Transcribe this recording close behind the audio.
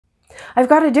I've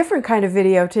got a different kind of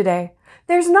video today.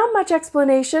 There's not much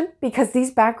explanation because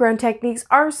these background techniques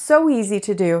are so easy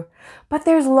to do, but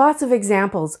there's lots of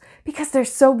examples because they're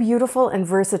so beautiful and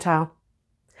versatile.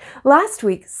 Last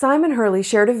week, Simon Hurley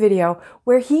shared a video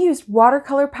where he used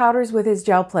watercolor powders with his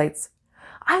gel plates.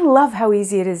 I love how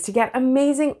easy it is to get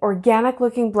amazing organic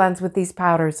looking blends with these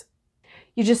powders.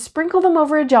 You just sprinkle them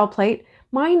over a gel plate.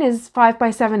 Mine is 5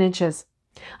 by 7 inches.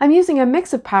 I'm using a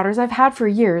mix of powders I've had for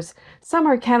years. Some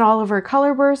are Ken Oliver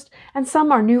Color Burst and some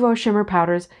are Nouveau Shimmer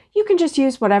powders. You can just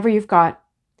use whatever you've got.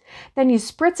 Then you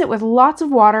spritz it with lots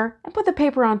of water and put the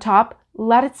paper on top,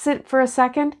 let it sit for a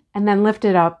second, and then lift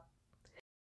it up.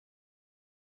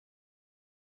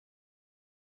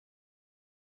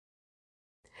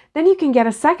 Then you can get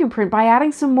a second print by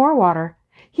adding some more water.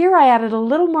 Here I added a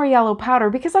little more yellow powder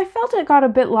because I felt it got a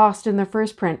bit lost in the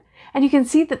first print, and you can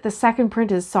see that the second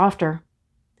print is softer.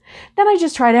 Then I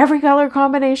just tried every color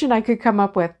combination I could come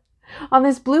up with. On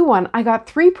this blue one, I got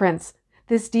 3 prints.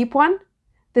 This deep one,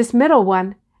 this middle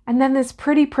one, and then this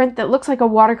pretty print that looks like a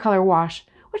watercolor wash,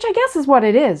 which I guess is what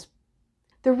it is.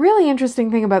 The really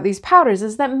interesting thing about these powders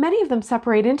is that many of them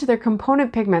separate into their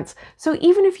component pigments, so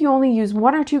even if you only use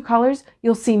 1 or 2 colors,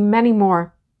 you'll see many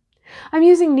more. I'm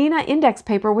using Neenah index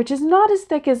paper, which is not as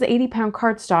thick as 80-pound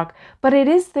cardstock, but it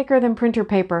is thicker than printer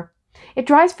paper. It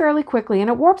dries fairly quickly and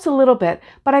it warps a little bit,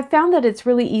 but I've found that it's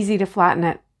really easy to flatten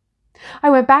it. I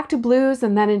went back to blues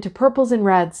and then into purples and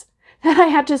reds. Then I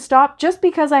had to stop just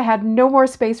because I had no more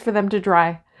space for them to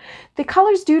dry. The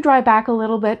colors do dry back a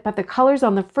little bit, but the colors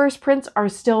on the first prints are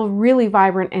still really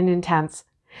vibrant and intense.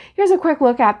 Here's a quick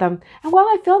look at them, and while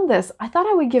I filmed this, I thought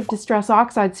I would give Distress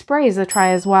Oxide sprays a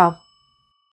try as well.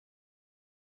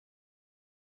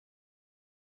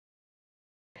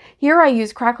 Here I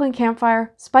use Crackling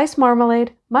Campfire, Spice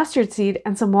Marmalade, Mustard Seed,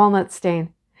 and some Walnut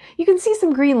Stain. You can see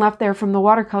some green left there from the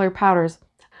watercolor powders.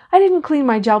 I didn't clean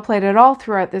my gel plate at all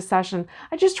throughout this session.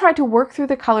 I just tried to work through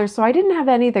the colors so I didn't have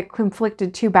any that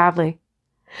conflicted too badly.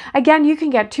 Again, you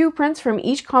can get 2 prints from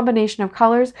each combination of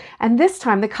colors, and this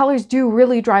time the colors do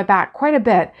really dry back quite a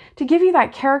bit to give you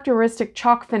that characteristic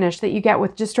chalk finish that you get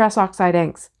with Distress Oxide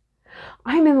inks.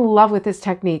 I'm in love with this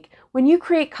technique. When you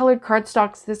create colored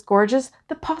cardstocks this gorgeous,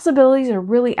 the possibilities are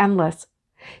really endless.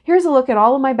 Here's a look at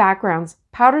all of my backgrounds,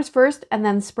 powders first and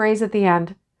then sprays at the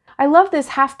end. I love this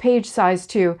half-page size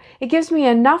too. It gives me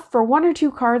enough for 1 or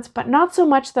 2 cards, but not so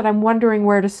much that I'm wondering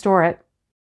where to store it.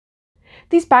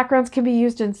 These backgrounds can be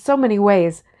used in so many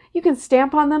ways. You can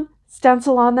stamp on them,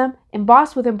 stencil on them,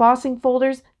 emboss with embossing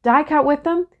folders, die cut with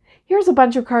them. Here's a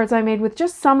bunch of cards I made with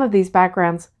just some of these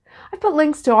backgrounds. I put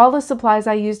links to all the supplies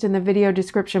I used in the video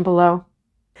description below.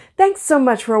 Thanks so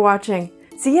much for watching.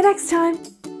 See you next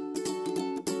time!